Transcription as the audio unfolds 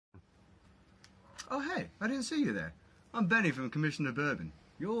Oh, hey, I didn't see you there. I'm Benny from Commissioner Bourbon.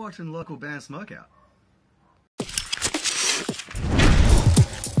 You're watching the local band Smokeout.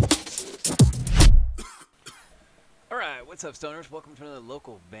 Alright, what's up, stoners? Welcome to another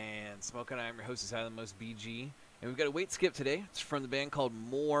local band Smokeout. I'm your host, the most BG. And we've got a wait skip today. It's from the band called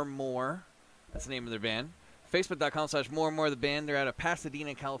More. That's the name of their band. Facebook.com/More the band. They're out of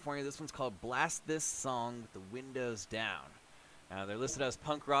Pasadena, California. This one's called Blast This Song with the Windows Down. They're listed as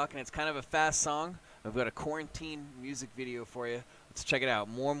punk rock, and it's kind of a fast song. We've got a quarantine music video for you. Let's check it out.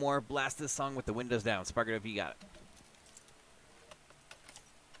 More, Blast This Song with the Windows Down. Spark it up if you got it.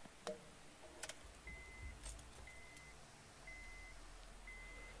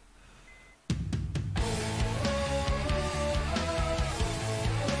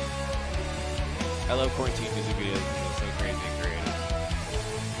 I love quarantine music videos. They're so crazy and creative.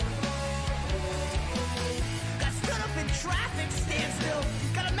 Got stood up in traffic standstill.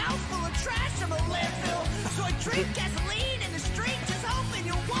 Got a mouthful of trash from a landfill. So I drink gasoline in the street, just hoping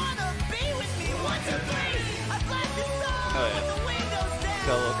you wanna be with me. 1, 2, 3. I blast this song with the windows down.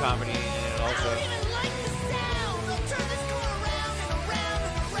 Got a little comedy in it I also. don't even like the sound. I'll turn this car around and around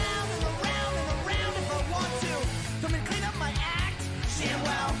and around and around and around if I want to. Come and clean up my act. Shit,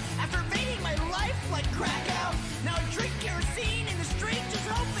 well, after making my life like crack out, now I drink kerosene in the street, just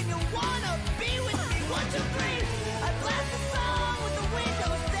hoping you wanna be with me. 1, 2, 3. I blast the song with the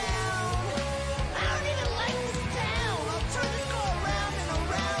windows down. I don't even like this town. I'll turn this car around and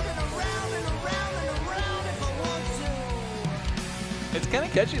around and around and around and around if I want to. It's kind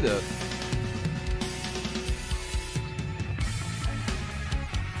of catchy, though.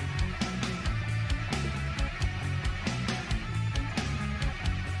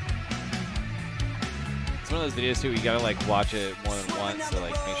 It's one of those videos, too, where you gotta, like, watch it more than once to,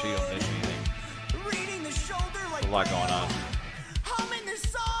 like, make sure you don't miss anything. Reading the shoulder like There's a lot going on. humming this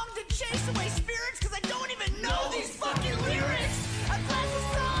song to chase away spirits, cause I don't even know these fucking lyrics. I blast the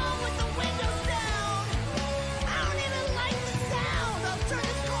song with the windows down. I don't even like the sound. I'll turn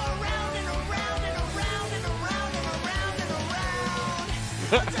this car around and around and around and around and around and around.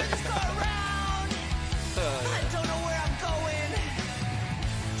 I'll turn this car around. I don't know where I'm going.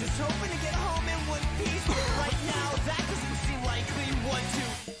 Just hoping to get home in one piece, but right now that doesn't seem likely. 1,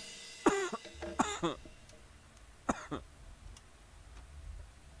 2.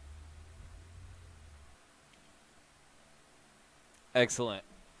 Excellent.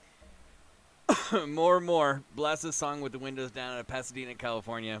 More. Blast This Song with the Windows Down out of Pasadena,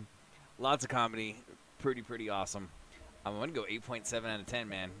 California. Lots of comedy. Pretty awesome. I'm going to go 8.7 out of 10,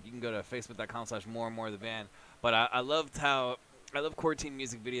 man. You can go to facebook.com/More the band. But I loved how I love quarantine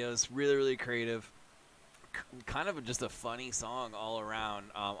music videos. Really creative. Kind of just a funny song all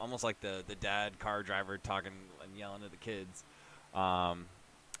around. Almost like the dad car driver talking and yelling at the kids.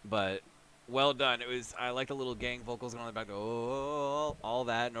 But well done. I like the little gang vocals going on the back. Oh, all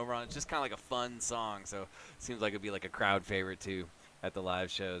that and over on. It's just kind of like a fun song. So it seems like it'd be like a crowd favorite too at the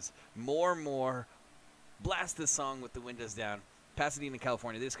live shows. More. Blast This Song with the windows down. Pasadena,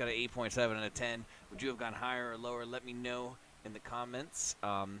 California. This got an 8.7 out of 10. Would you have gone higher or lower? Let me know in the comments.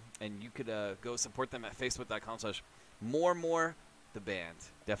 And you could go support them at facebook.com/More the band.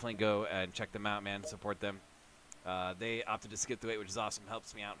 Definitely go and check them out, man. Support them. They opted to skip the wait, which is awesome.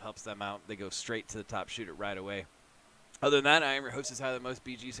 Helps me out, helps them out. They go straight to the top, shoot it right away. Other than that, I am your hostess, the most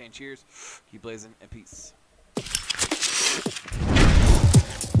BG, saying cheers, keep blazing, and peace.